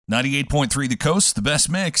98.3 The Coast, the best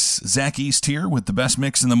mix. Zach East here with the best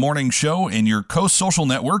mix in the morning show and your Coast Social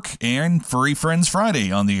Network and Furry Friends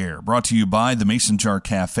Friday on the air. Brought to you by the Mason Jar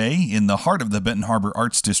Cafe in the heart of the Benton Harbor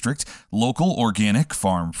Arts District. Local, organic,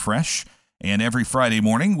 farm fresh. And every Friday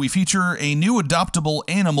morning, we feature a new adoptable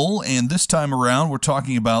animal. And this time around, we're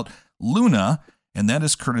talking about Luna. And that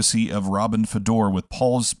is courtesy of Robin Fedor with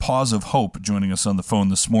Paws of Hope joining us on the phone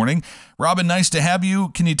this morning. Robin, nice to have you.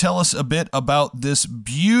 Can you tell us a bit about this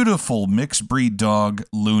beautiful mixed breed dog,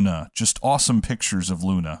 Luna? Just awesome pictures of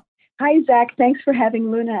Luna. Hi, Zach. Thanks for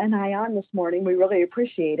having Luna and I on this morning. We really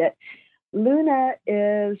appreciate it. Luna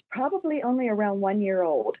is probably only around 1 year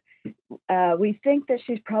old. We think that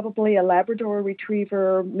she's probably a Labrador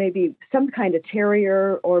Retriever, maybe some kind of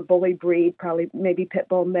terrier or bully breed, probably maybe pit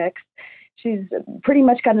bull mix. She's pretty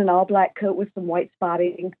much got an all-black coat with some white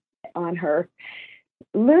spotting on her.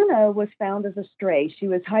 Luna was found as a stray. She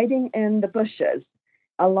was hiding in the bushes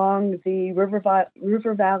along the River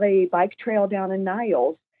Valley bike trail down in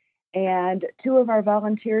Niles. And two of our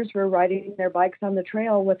volunteers were riding their bikes on the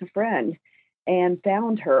trail with a friend and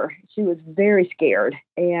found her. She was very scared.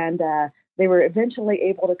 And they were eventually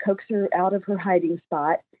able to coax her out of her hiding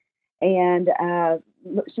spot. And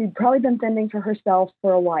she'd probably been fending for herself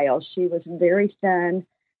for a while. She was very thin,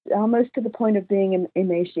 almost to the point of being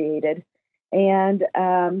emaciated. And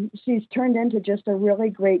she's turned into just a really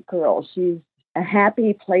great girl. She's a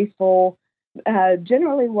happy, playful,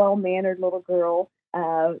 generally well-mannered little girl.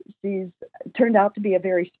 She's turned out to be a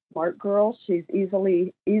very smart girl. She's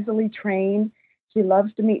easily trained. She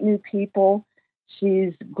loves to meet new people.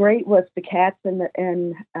 She's great with the cats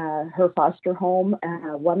in her foster home.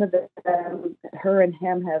 One of them, her and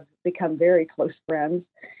him have become very close friends.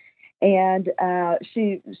 And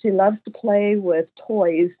she loves to play with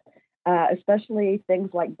toys, especially things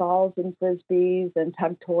like balls and frisbees and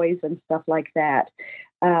tug toys and stuff like that.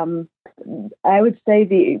 I would say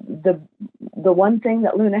the one thing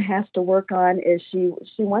that Luna has to work on is she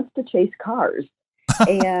wants to chase cars.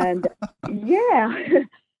 And yeah.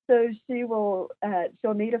 So she'll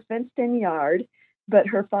need a fenced-in yard, but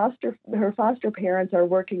her foster parents are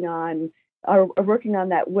working on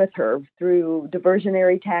that with her through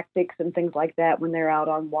diversionary tactics and things like that when they're out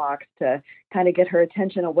on walks to kind of get her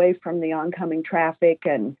attention away from the oncoming traffic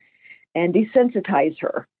and desensitize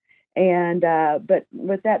her. And but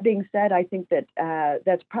with that being said, I think that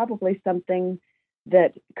that's probably something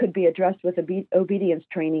that could be addressed with obedience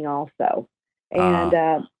training also.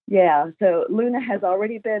 And yeah, so Luna has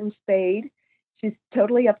already been spayed. She's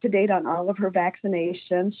totally up to date on all of her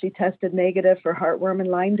vaccinations. She tested negative for heartworm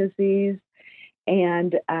and Lyme disease,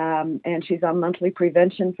 and she's on monthly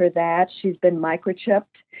prevention for that. She's been microchipped,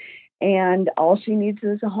 and all she needs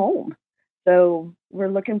is a home. So we're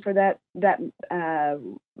looking for that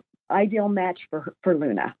ideal match for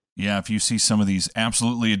Luna. Yeah, if you see some of these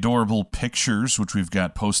absolutely adorable pictures, which we've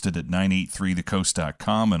got posted at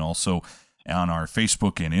 983thecoast.com and also on our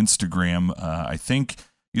Facebook and Instagram, I think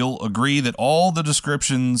you'll agree that all the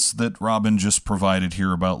descriptions that Robin just provided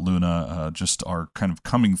here about Luna just are kind of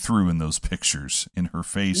coming through in those pictures, in her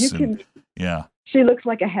face. Yeah. She looks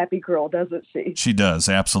like a happy girl, doesn't she? She does,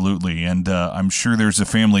 absolutely. And I'm sure there's a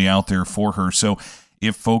family out there for her. So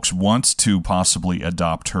if folks want to possibly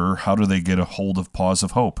adopt her, how do they get a hold of Paws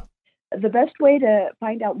of Hope? The best way to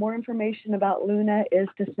find out more information about Luna is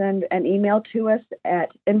to send an email to us at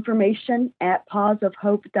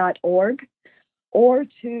information@pawsofhope.org or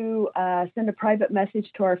to send a private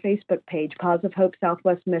message to our Facebook page, Paws of Hope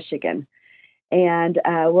Southwest Michigan. And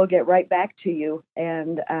we'll get right back to you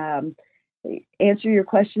and answer your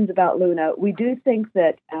questions about Luna. We do think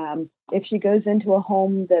that if she goes into a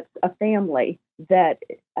home that's a family, that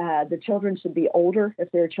the children should be older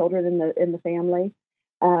if there are children in the family.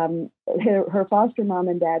 Her foster mom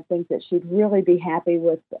and dad think that she'd really be happy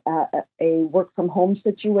with a work from home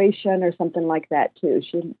situation or something like that too.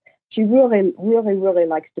 She really, really, really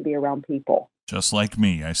likes to be around people. Just like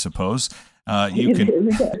me, I suppose.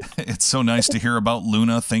 It's so nice to hear about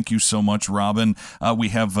Luna. Thank you so much, Robin. We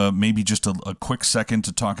have maybe just a quick second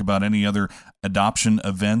to talk about any other adoption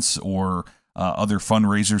events or other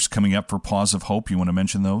fundraisers coming up for Paws of Hope. You want to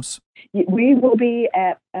mention those? We will be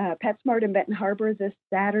at PetSmart in Benton Harbor this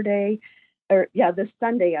Sunday, the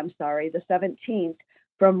 17th,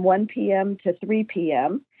 from 1 p.m. to 3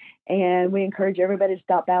 p.m. And we encourage everybody to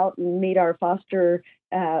stop out and meet our foster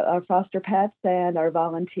pets and our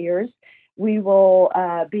volunteers. We will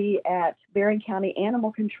be at Barron County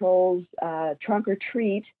Animal Control's Trunk or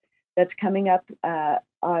Treat that's coming up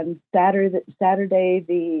on Saturday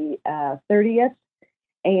the 30th.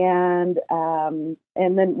 And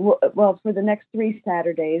then, well, for the next 3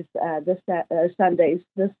 Saturdays, Sundays,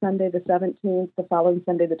 this Sunday the 17th, the following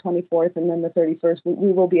Sunday the 24th, and then the 31st,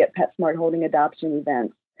 we will be at PetSmart holding adoption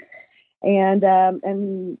events. And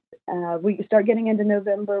we start getting into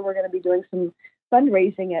November. We're going to be doing some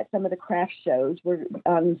fundraising at some of the craft shows. We're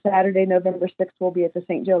on Saturday, November 6th, we'll be at the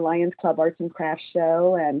St. Joe Lions Club Arts and Crafts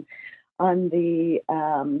Show, and on the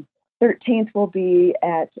 13th, we'll be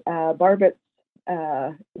at Barbett's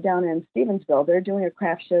down in Stevensville. They're doing a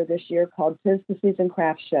craft show this year called Tis the Season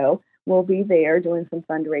Craft Show. We'll be there doing some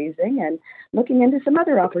fundraising and looking into some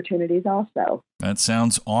other opportunities also. That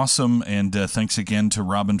sounds awesome. And thanks again to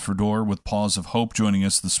Robin Fedor with Paws of Hope joining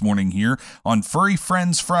us this morning here on Furry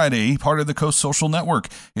Friends Friday, part of the Coast Social Network.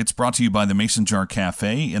 It's brought to you by the Mason Jar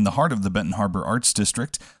Cafe in the heart of the Benton Harbor Arts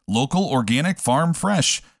District. Local, organic, farm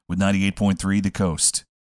fresh with 98.3 The Coast.